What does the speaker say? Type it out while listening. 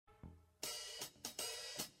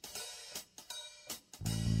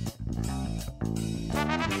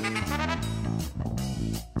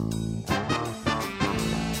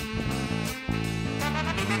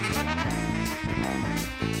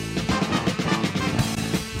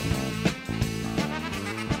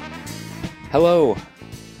Hello,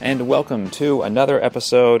 and welcome to another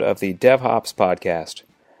episode of the DevHops Podcast.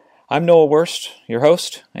 I'm Noel Wurst, your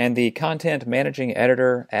host, and the content managing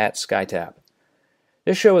editor at SkyTap.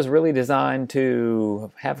 This show is really designed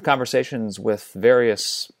to have conversations with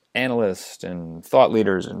various analysts and thought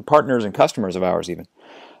leaders and partners and customers of ours even,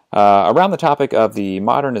 around the topic of the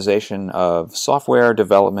modernization of software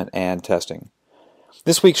development and testing.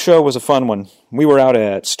 This week's show was a fun one. We were out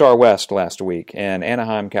at STARWEST last week in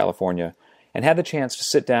Anaheim, California, and had the chance to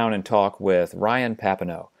sit down and talk with Ryan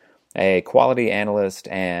Papineau, a quality analyst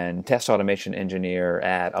and test automation engineer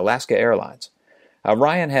at Alaska Airlines.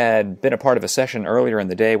 Ryan had been a part of a session earlier in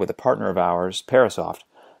the day with a partner of ours, Parasoft,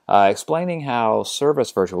 explaining how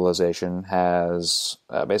service virtualization has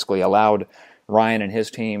basically allowed Ryan and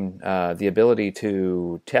his team the ability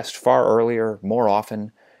to test far earlier, more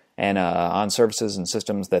often, and on services and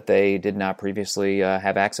systems that they did not previously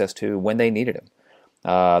have access to when they needed them.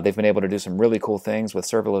 They've been able to do some really cool things with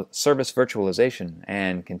service virtualization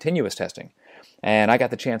and continuous testing. And I got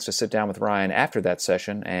the chance to sit down with Ryan after that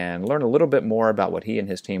session and learn a little bit more about what he and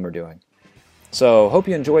his team are doing. So, hope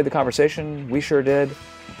you enjoyed the conversation. We sure did.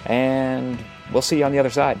 And we'll see you on the other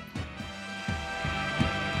side.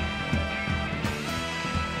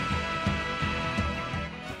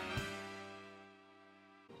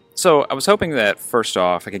 So, I was hoping that first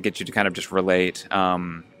off, I could get you to kind of just relate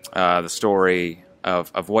the story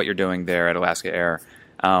of what you're doing there at Alaska Air,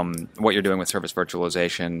 what you're doing with service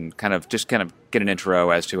virtualization, kind of get an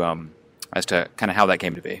intro as to kind of how that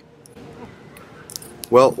came to be.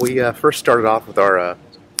 Well, we first started off with our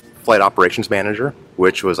flight operations manager,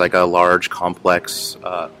 which was like a large, complex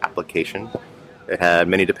application. It had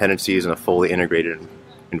many dependencies in a fully integrated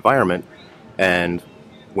environment, and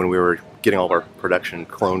when we were getting all of our production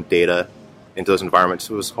cloned data into those environments,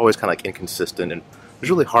 it was always kind of like inconsistent, and it was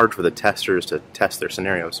really hard for the testers to test their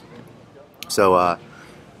scenarios. So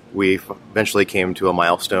we eventually came to a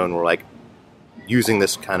milestone where, like, using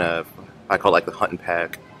this kind of, I call it like the hunt and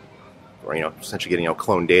peck, or essentially getting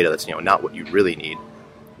cloned data that's not what you really need,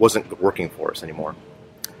 wasn't working for us anymore.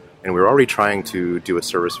 And we were already trying to do a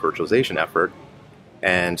service virtualization effort,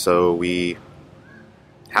 and so we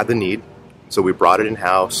had the need. So we brought it in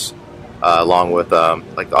house, along with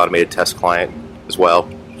like the automated test client as well.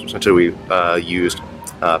 Essentially, we used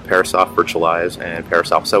Parasoft Virtualize and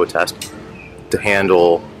Parasoft SOA Test to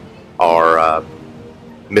handle our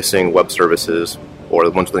missing web services or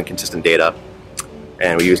the ones with inconsistent data.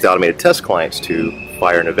 And we used the automated test clients to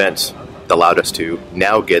fire an event that allowed us to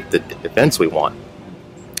now get the events we want.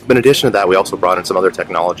 But in addition to that, we also brought in some other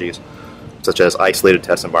technologies, such as isolated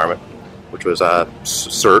test environment, which was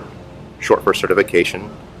CERT, short for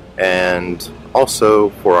certification. And also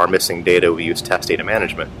for our missing data, we used test data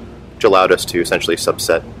management, which allowed us to essentially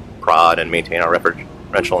subset prod and maintain our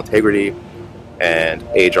referential integrity and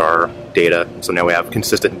age our data. So now we have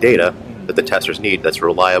consistent data that the testers need that's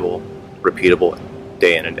reliable, repeatable,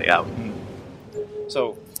 day in and day out.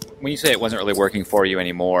 So when you say it wasn't really working for you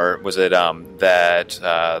anymore, was it that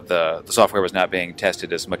the software was not being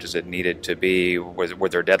tested as much as it needed to be? Were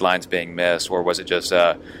there deadlines being missed, or was it just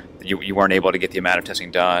you weren't able to get the amount of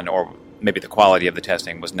testing done, or maybe the quality of the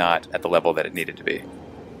testing was not at the level that it needed to be?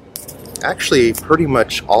 Actually, pretty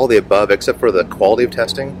much all the above, except for the quality of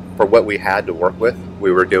testing. For what we had to work with,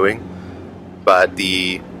 we were doing. But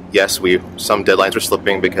some deadlines were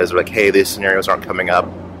slipping because they're like, hey, these scenarios aren't coming up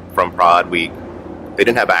from prod. They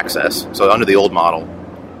didn't have access. So under the old model,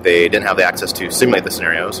 they didn't have the access to simulate the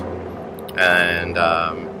scenarios. And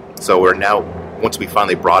so we're now, once we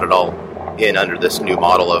finally brought it all in under this new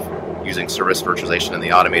model of using service virtualization and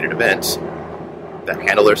the automated events that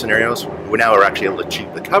handle their scenarios, we now are actually able to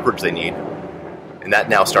achieve the coverage they need. And that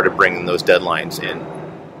now started bringing those deadlines in,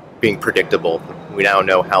 being predictable. We now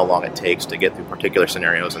know how long it takes to get through particular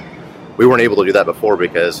scenarios. And we weren't able to do that before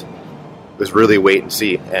because it was really wait and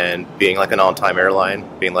see. And being like an on-time airline,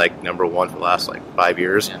 being like number one for the last 5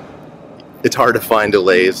 years, it's hard to find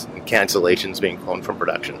delays and cancellations being cloned from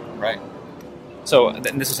production. Right. So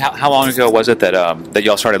this is how long ago was it that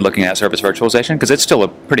y'all started looking at service virtualization? Because it's still a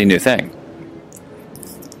pretty new thing.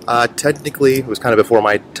 Technically, it was kind of before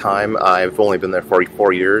my time. I've only been there for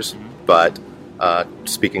 4 years, but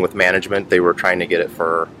speaking with management, they were trying to get it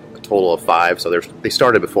for a total of 5. So they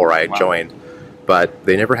started before I joined, but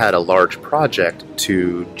they never had a large project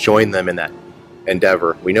to join them in that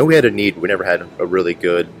endeavor. We know we had a need. We never had a really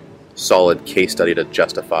good, solid case study to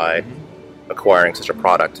justify acquiring such a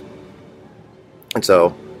product. And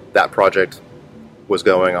so that project was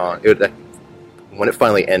going on. When it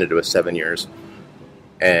finally ended, it was 7 years.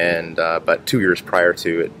 And but 2 years prior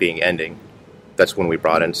to it being ending, that's when we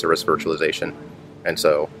brought in service virtualization. And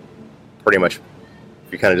so pretty much,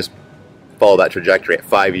 if you kind of just follow that trajectory, at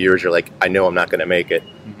 5 years, you're like, I know I'm not going to make it.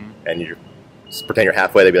 And you pretend you're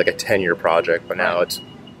halfway, that'd be like a 10-year project, but now it's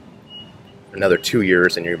another 2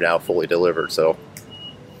 years and you're now fully delivered. So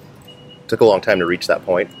it took a long time to reach that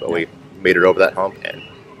point, but we made it over that hump and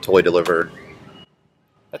totally delivered.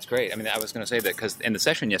 That's great. I mean, I was going to say that because in the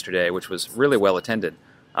session yesterday, which was really well attended,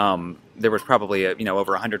 there was probably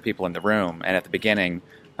over 100 people in the room, and at the beginning,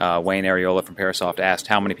 Wayne Ariola from Parasoft asked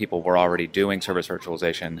how many people were already doing service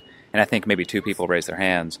virtualization, and I think maybe 2 people raised their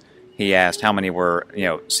hands. He asked how many were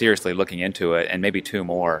seriously looking into it, and maybe 2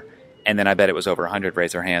 more. And then I bet it was over 100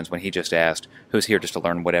 raised their hands when he just asked who's here just to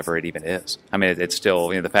learn whatever it even is. I mean, it's still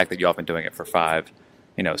the fact that y'all been doing it for 5,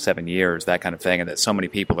 7 years, that kind of thing, and that so many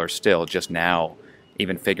people are still just now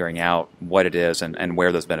even figuring out what it is and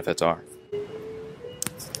where those benefits are.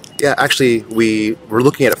 Yeah, actually, we were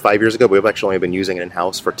looking at it 5 years ago, but we've actually only been using it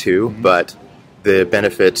in-house for 2, but the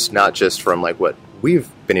benefits, not just from like what we've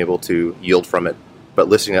been able to yield from it, but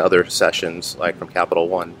listening to other sessions, like from Capital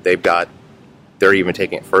One, they're even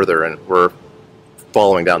taking it further, and we're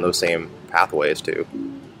following down those same pathways to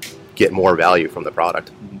get more value from the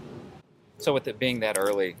product. So with it being that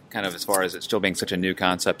early, kind of as far as it still being such a new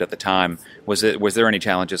concept at the time, was there any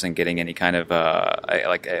challenges in getting any kind of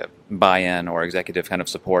a buy-in or executive kind of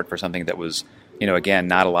support for something that was, again,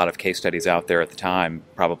 not a lot of case studies out there at the time,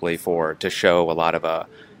 probably to show a lot of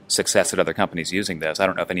success at other companies using this? I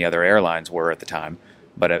don't know if any other airlines were at the time,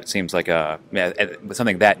 but it seems like with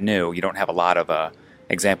something that new, you don't have a lot of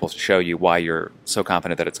examples to show you why you're so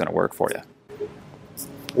confident that it's going to work for you.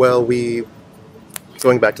 Well,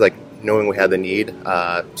 going back to knowing we had the need,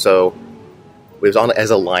 so it was on as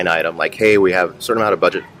a line item, like, hey, we have a certain amount of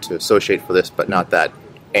budget to associate for this, but not that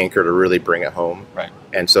anchor to really bring it home. Right.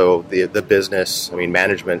 And so the business,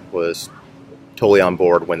 management was totally on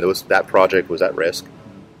board when that project was at risk.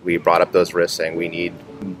 We brought up those risks saying we need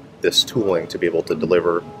this tooling to be able to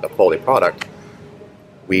deliver a quality product.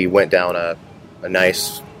 We went down a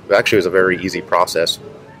nice, actually it was a very easy process.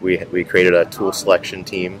 We created a tool selection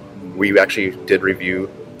team. We actually did review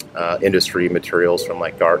industry materials from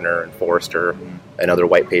like Gartner and Forrester and other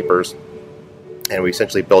white papers, and we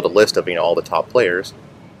essentially built a list of all the top players.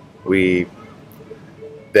 We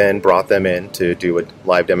then brought them in to do a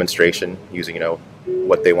live demonstration using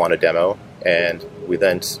what they want to demo, and we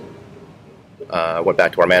then went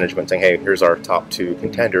back to our management saying, hey, here's our top 2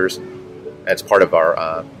 contenders. And it's part of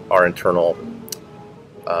our internal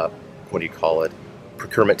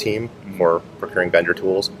procurement team for procuring vendor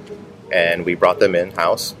tools, and we brought them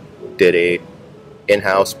in-house, did a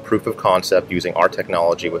in-house proof of concept using our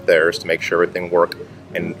technology with theirs to make sure everything worked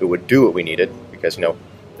and it would do what we needed, because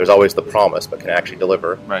there's always the promise but can actually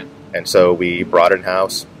deliver. Right. And so we brought it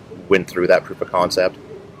in-house, went through that proof of concept,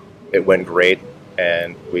 it went great,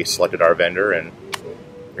 and we selected our vendor, and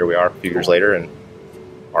here we are a few years later, and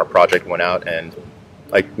our project went out, and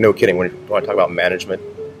no kidding, when you want to talk about management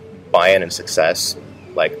buy-in and success,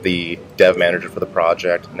 like the dev manager for the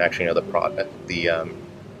project, and actually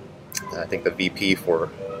I think the VP for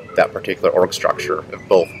that particular org structure, of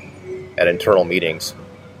both at internal meetings,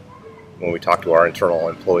 when we talked to our internal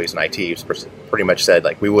employees and IT, pretty much said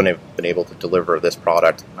we wouldn't have been able to deliver this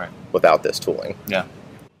product without this tooling. Yeah,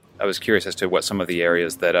 I was curious as to what some of the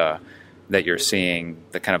areas that you're seeing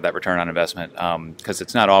that return on investment, because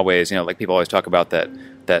it's not always people always talk about that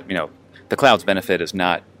the cloud's benefit is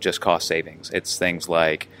not just cost savings. It's things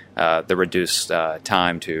like the reduced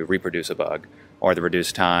time to reproduce a bug, or the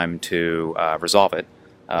reduced time to resolve it,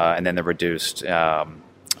 and then the reduced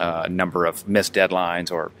number of missed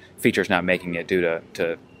deadlines or features not making it due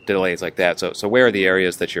to delays like that. So where are the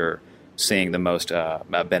areas that you're seeing the most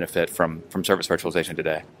benefit from service virtualization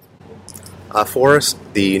today? For us,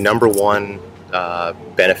 the number one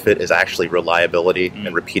benefit is actually reliability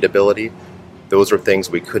and repeatability. Those are things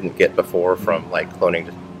we couldn't get before from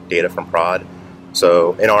cloning data from prod.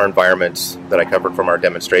 So in our environments that I covered from our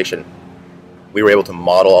demonstration, we were able to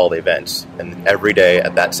model all the events, and every day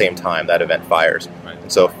at that same time that event fires. Right. And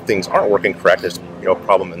so if things aren't working correct, there's a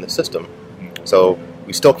problem in the system. So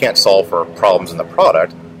we still can't solve for problems in the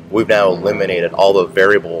product. We've now eliminated all the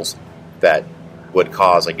variables that would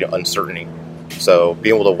cause uncertainty. So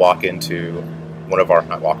being able to log into one of our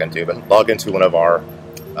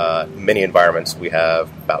mini environments, we have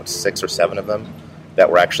about 6 or 7 of them that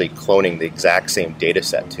we're actually cloning the exact same data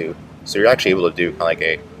set to. So you're actually able to do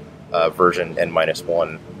a version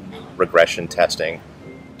N-1 regression testing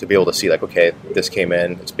to be able to see okay, this came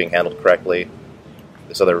in, it's being handled correctly,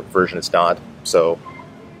 this other version is not. So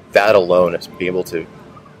that alone, is being able to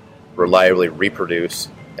reliably reproduce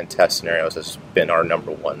and test scenarios, has been our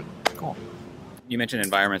number one. Cool. You mentioned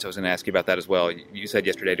environments. I was going to ask you about that as well. You said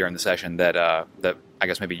yesterday during the session that I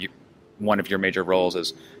guess maybe one of your major roles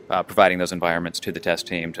is providing those environments to the test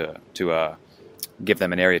team to give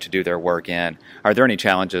them an area to do their work in. Are there any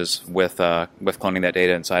challenges with cloning that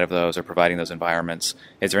data inside of those or providing those environments?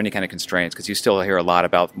 Is there any kind of constraints? Because you still hear a lot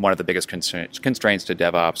about one of the biggest constraints to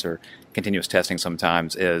DevOps or continuous testing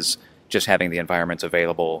sometimes is just having the environments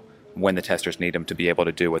available when the testers need them to be able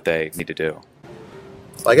to do what they need to do.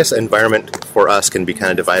 Well, I guess environment for us can be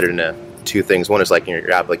kind of divided into two things. One is like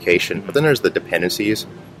your application, but then there's the dependencies.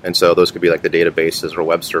 And so those could be like the databases or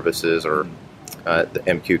web services or the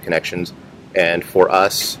MQ connections. And for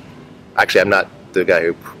us, actually, I'm not the guy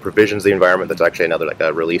who provisions the environment. That's actually another like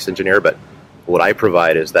a release engineer. But what I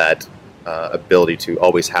provide is that ability to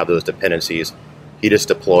always have those dependencies. He just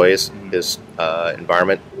deploys his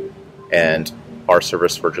environment, and our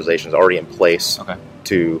service virtualization is already in place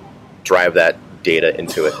to drive that data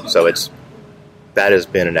into it. So that has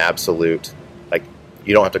been an absolute, like,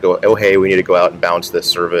 you don't have to go, oh, hey, we need to go out and bounce this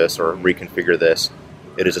service or reconfigure this.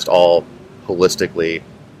 It is just all holistically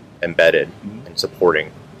embedded and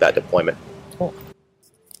supporting that deployment. Cool.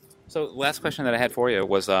 So last question that I had for you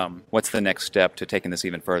was, what's the next step to taking this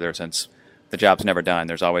even further? Since the job's never done,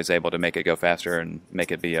 there's always able to make it go faster and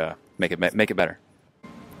make it better.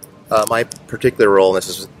 My particular role, and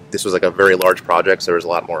this was like a very large project, so there was a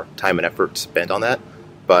lot more time and effort spent on that.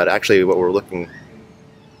 But actually, what we're looking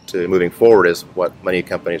to moving forward is what many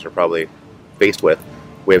companies are probably faced with.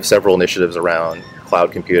 We have several initiatives around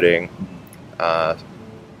cloud computing,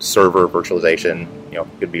 server virtualization,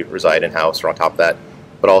 could be reside in-house or on top of that,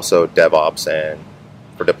 but also DevOps and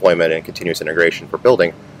for deployment and continuous integration for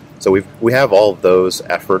building. So we have all of those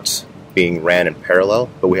efforts being ran in parallel,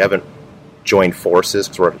 but we haven't joined forces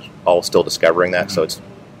because we're all still discovering that. So it's,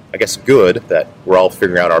 I guess, good that we're all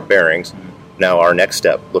figuring out our bearings. Now our next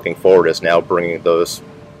step looking forward is now bringing those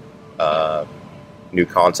new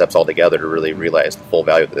concepts all together to really realize the full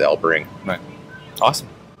value that they'll bring. Right. Awesome.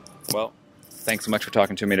 Well, thanks so much for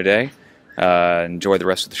talking to me today. Enjoy the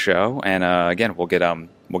rest of the show, and again, we'll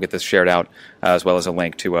get this shared out as well as a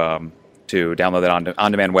link to download that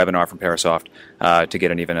on-demand webinar from Parasoft to get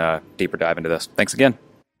an even deeper dive into this. Thanks again.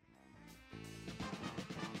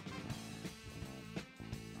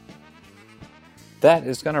 That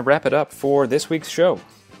is going to wrap it up for this week's show.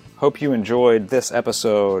 Hope you enjoyed this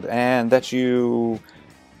episode and that you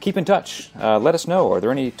keep in touch. Let us know. Are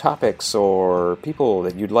there any topics or people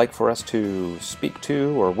that you'd like for us to speak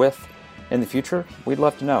to or with in the future? We'd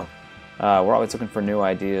love to know. We're always looking for new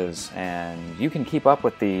ideas, and you can keep up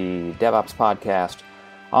with the DevOps podcast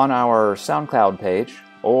on our SoundCloud page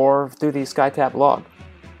or through the SkyTap blog.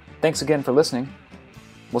 Thanks again for listening.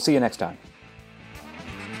 We'll see you next time.